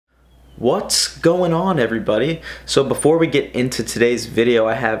What's going on, everybody? So before we get into today's video,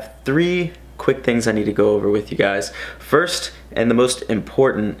 I have 3 quick things I need to go over with you guys. First, and the most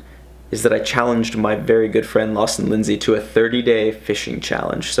important, is that I challenged my very good friend Lawson Lindsay to a 30-day fishing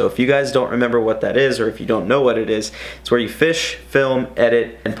challenge. So if you guys don't remember what that is, or if you don't know what it is, it's where you fish, film,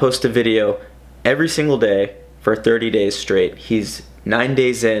 edit, and post a video every single day for 30 days straight. He's 9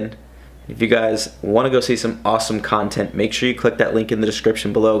 days in. If you guys want to go see some awesome content, make sure you click that link in the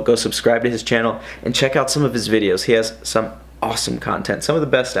description below. Go subscribe to his channel and check out some of his videos. He has some awesome content, some of the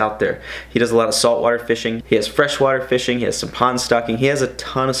best out there. He does a lot of saltwater fishing, he has freshwater fishing, he has some pond stocking, he has a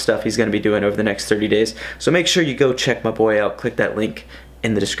ton of stuff he's going to be doing over the next 30 days. So make sure you go check my boy out, click that link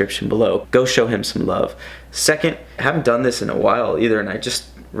in the description below. Go show him some love. Second, I haven't done this in a while either, and I just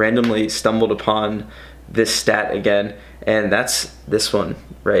randomly stumbled upon this stat again, and that's this one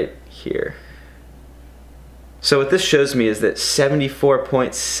right here. So what this shows me is that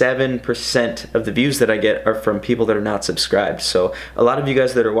 74.7% of the views that I get are from people that are not subscribed. So a lot of you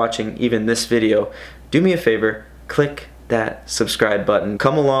guys that are watching even this video, do me a favor, click that subscribe button.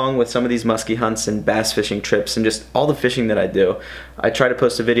 Come along with some of these muskie hunts and bass fishing trips and just all the fishing that I do. I try to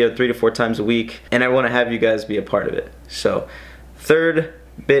post a video 3 to 4 times a week, and I want to have you guys be a part of it. So third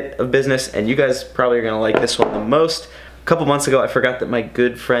bit of business, and you guys probably are going to like this one the most. A couple months ago, I forgot that my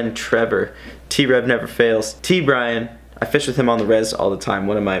good friend Trevor, T-Rev never fails, T-Brian, I fish with him on the res all the time,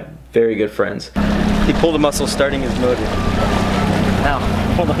 one of my very good friends. He pulled a muscle starting his motor. Now,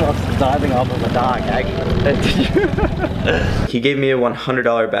 pulled a muscle diving off of a dock, actually. He gave me a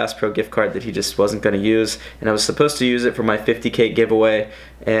 $100 Bass Pro gift card that he just wasn't going to use, and I was supposed to use it for my 50K giveaway,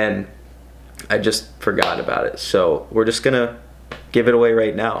 and I just forgot about it. So we're just going to give it away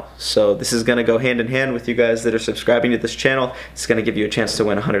right now. So this is going to go hand in hand with you guys that are subscribing to this channel. It's going to give you a chance to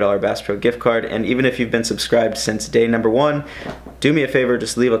win a $100 Bass Pro gift card. And even if you've been subscribed since day number 1, do me a favor,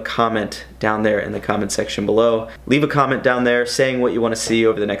 just leave a comment down there in the comment section below. Leave a comment down there saying what you want to see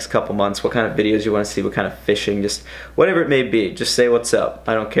over the next couple months, what kind of videos you want to see, what kind of fishing, just whatever it may be. Just say what's up.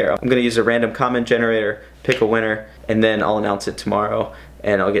 I don't care. I'm going to use a random comment generator, pick a winner, and then I'll announce it tomorrow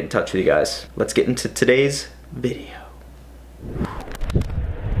and I'll get in touch with you guys. Let's get into today's video.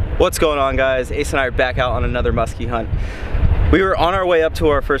 What's going on, guys? Ace and I are back out on another muskie hunt. We were on our way up to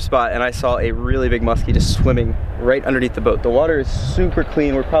our first spot and I saw a really big muskie just swimming right underneath the boat. The water is super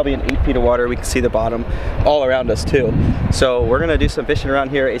clean. We're probably in 8 feet of water. We can see the bottom all around us too. So we're gonna do some fishing around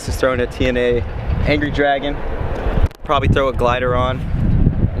here. Ace is throwing a TNA Angry Dragon. Probably throw a glider on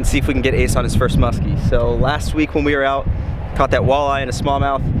and see if we can get Ace on his first muskie. So last week when we were out, caught that walleye and a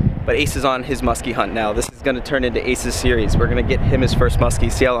smallmouth. But Ace is on his muskie hunt now. This is gonna turn into Ace's series. We're gonna get him his first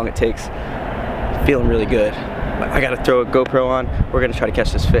muskie, see how long it takes. Feeling really good. I gotta throw a GoPro on. We're gonna try to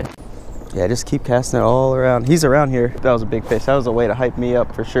catch this fish. Yeah, just keep casting it all around. He's around here. That was a big fish. That was a way to hype me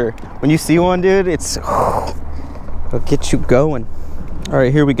up for sure. When you see one, dude, it'll get you going. All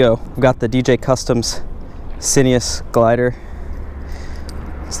right, here we go. We've got the DJ Customs Cineus glider.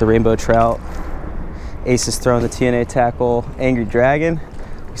 It's the rainbow trout. Ace is throwing the TNA tackle Angry Dragon.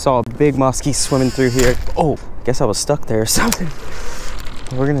 We saw a big muskie swimming through here. Oh, guess I was stuck there or something.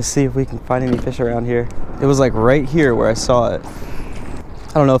 We're gonna see if we can find any fish around here. It was like right here where I saw it.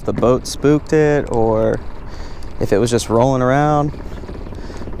 I don't know if the boat spooked it or if it was just rolling around.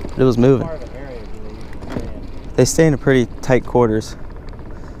 But it was moving. They stay in a pretty tight quarters.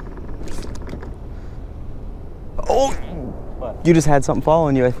 Oh, what? You just had something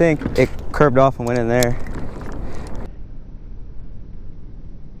following you, I think. It curved off and went in there.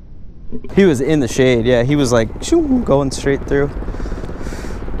 He was in the shade, yeah. He was like shoo, going straight through.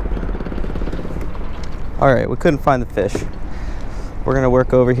 All right, we couldn't find the fish. We're gonna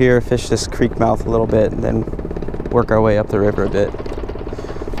work over here, fish this creek mouth a little bit, and then work our way up the river a bit.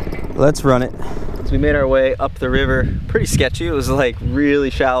 Let's run it. So we made our way up the river. Pretty sketchy. It was like really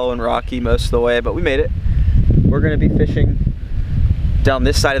shallow and rocky most of the way, but we made it. We're gonna be fishing down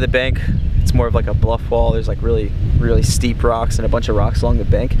this side of the bank. It's more of like a bluff wall. There's like really steep rocks and a bunch of rocks along the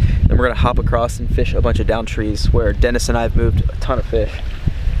bank. Then we're gonna hop across and fish a bunch of down trees where Dennis and I have moved a ton of fish.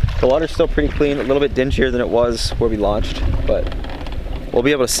 The water's still pretty clean, a little bit dingier than it was where we launched, but we'll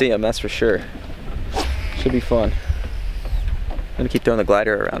be able to see them, that's for sure. Should be fun. I'm gonna keep throwing the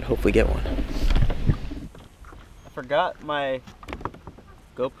glider around, hopefully get one. I forgot my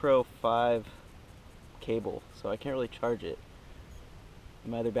GoPro 5 cable, so I can't really charge it.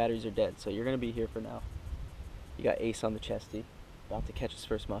 My other batteries are dead, so you're gonna be here for now. You got Ace on the chesty, about to catch his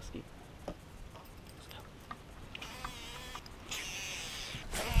first muskie.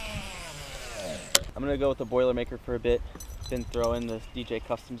 I'm gonna go with the Boilermaker for a bit. Been throwing the DJ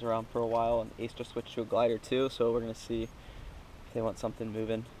Customs around for a while, and Ace just switched to a glider too, so we're gonna see if they want something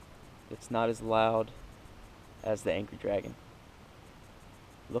moving. it's not as loud as the Angry Dragon.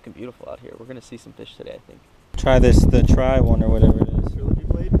 Looking beautiful out here. We're gonna see some fish today, I think. Try this, the Tri one or whatever it is. Trilogy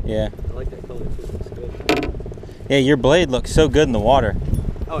blade? Yeah. I like that color too, it looks good. Yeah, your blade looks so good in the water.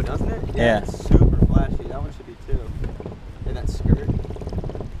 Oh, doesn't it? Yeah. It's super flashy. That one should be too. And that skirt.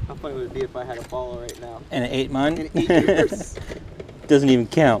 How funny would it be if I had a follow right now? And it ate mine? In 8 years. Doesn't even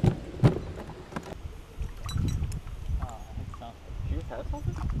count. You have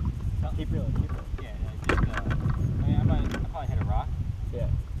something? Keep reeling, keep reeling. Yeah, just, I mean, I probably hit a rock. Yeah.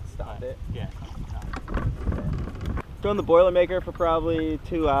 Stop it. Yeah. Thrown the Boilermaker for probably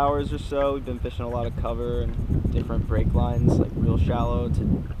 2 hours or so. We've been fishing a lot of cover and different break lines, like real shallow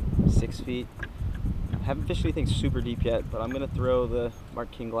to 6 feet. Haven't fished anything super deep yet, but I'm gonna throw the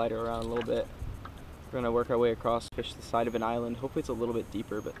Mark King glider around a little bit. We're gonna work our way across, fish the side of an island. Hopefully it's a little bit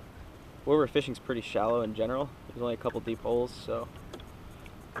deeper, but where we're fishing is pretty shallow in general. There's only a couple deep holes, so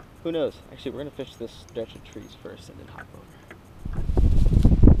who knows? Actually, we're gonna fish this stretch of trees first and then hop over.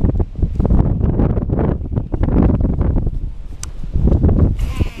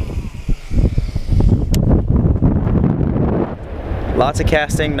 Lots of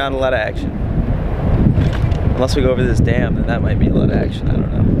casting, not a lot of action. Unless we go over this dam, then that might be a lot of action, I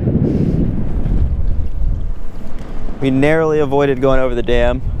don't know. We narrowly avoided going over the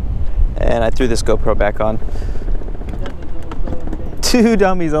dam, and I threw this GoPro back on. 2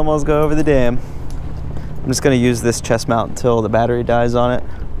 dummies almost go over the dam. I'm just gonna use this chest mount until the battery dies on it.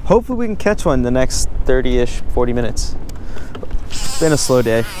 Hopefully we can catch one in the next 30-ish, 40 minutes. It's been a slow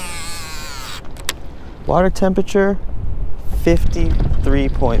day. Water temperature,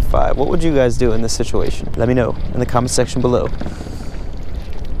 53.5. What would you guys do in this situation? Let me know in the comment section below.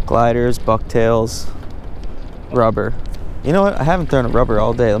 Gliders, bucktails, rubber. You know what? I haven't thrown a rubber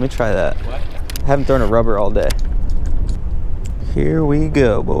all day. Let me try that. What? I haven't thrown a rubber all day. Here we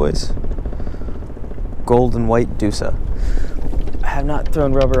go, boys. Gold and white Deusa. I have not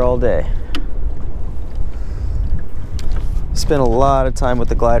thrown rubber all day. Spent a lot of time with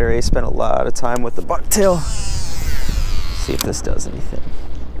the glider. I spent a lot of time with the bucktail. See if this does anything.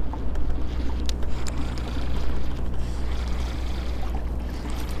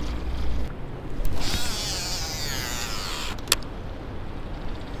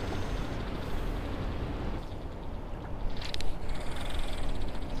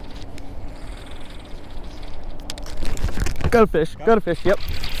 Got a fish, yep.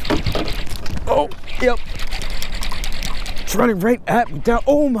 Oh, yep. It's running right at me down.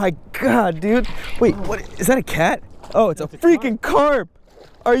 Oh my God, dude. Wait, what, is that a cat? Oh, it's a freaking carp.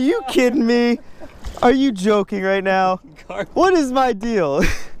 Are you kidding me? Are you joking right now? What is my deal?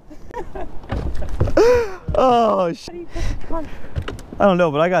 Oh, shit. I don't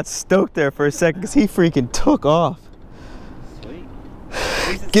know, but I got stoked there for a second because he freaking took off. Sweet.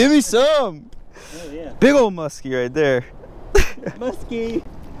 Give me some. Oh, yeah. Big old muskie right there. Musky. I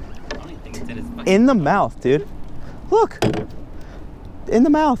don't even think it's in his bucket. In the mouth, dude. Look. In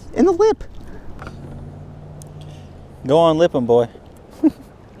the mouth. In the lip. Go on, lip him, boy.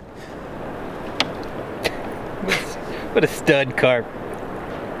 What a stud carp.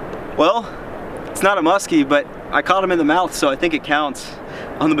 Well, it's not a muskie, but I caught him in the mouth, so I think it counts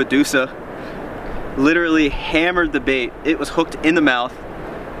on the Medusa. Literally hammered the bait. It was hooked in the mouth,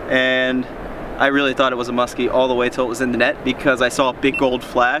 and I really thought it was a muskie all the way till it was in the net because I saw a big gold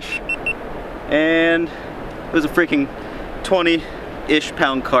flash, and it was a freaking 20-ish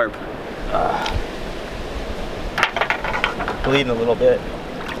pound carp. Bleeding a little bit.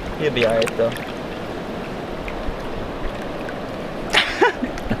 He'll be alright though.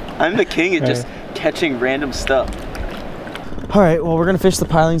 I'm the king at just catching random stuff. Alright, well we're gonna fish the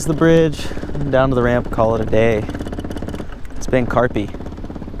pilings of the bridge, and down to the ramp, call it a day. It's been carpy.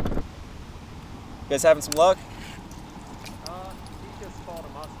 You guys having some luck? He just caught a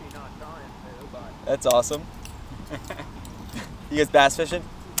muskie, not trying to, but... That's awesome. You guys bass fishing?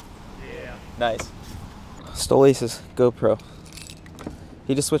 Yeah. Nice. Stole Ace's GoPro.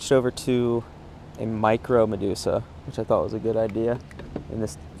 He just switched over to a micro Medusa, which I thought was a good idea in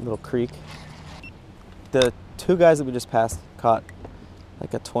this little creek. The 2 guys that we just passed caught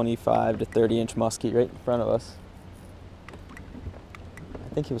like a 25 to 30-inch muskie right in front of us.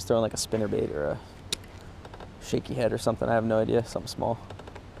 I think he was throwing like a spinnerbait or a shaky head or something. I have no idea. Something small.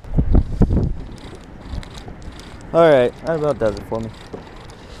 Alright, that about does it for me.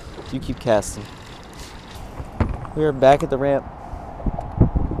 You keep casting. We are back at the ramp,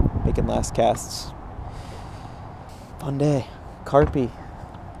 making last casts. Fun day. Carpy.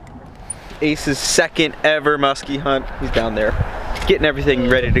 Ace's second ever muskie hunt. He's down there, getting everything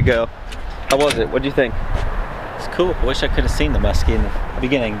ready to go. How was it? What do you think? It's cool. I wish I could have seen the muskie in the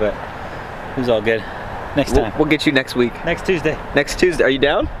beginning, but It was all good. Next time. We'll get you next week. Next Tuesday. Next Tuesday. Are you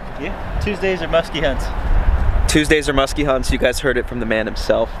down? Yeah. Tuesdays are musky hunts. Tuesdays are musky hunts. You guys heard it from the man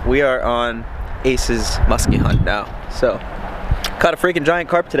himself. We are on Ace's musky hunt now. So, caught a freaking giant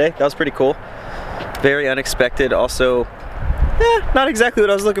carp today. That was pretty cool. Very unexpected. Also, not exactly what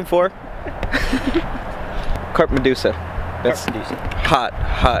I was looking for. Carp Medusa. That's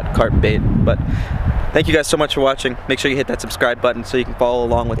hot carp bait. But thank you guys so much for watching. Make sure you hit that subscribe button so you can follow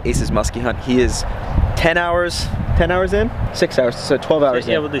along with Ace's musky hunt. He is 10 hours in? 6 hours, so 12 hours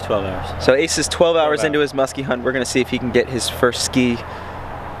in. Yeah, we'll do 12 hours. So Ace is 12 hours into his musky hunt. We're gonna see if he can get his first ski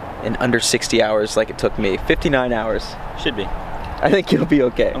in under 60 hours like it took me. 59 hours. Should be. I think you'll be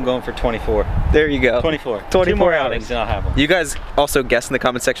okay. I'm going for 24. There you go. 24. 24 2 more hours. outings and I'll have one. You guys also guess in the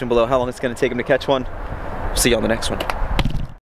comment section below how long it's gonna take him to catch one. See you on the next one.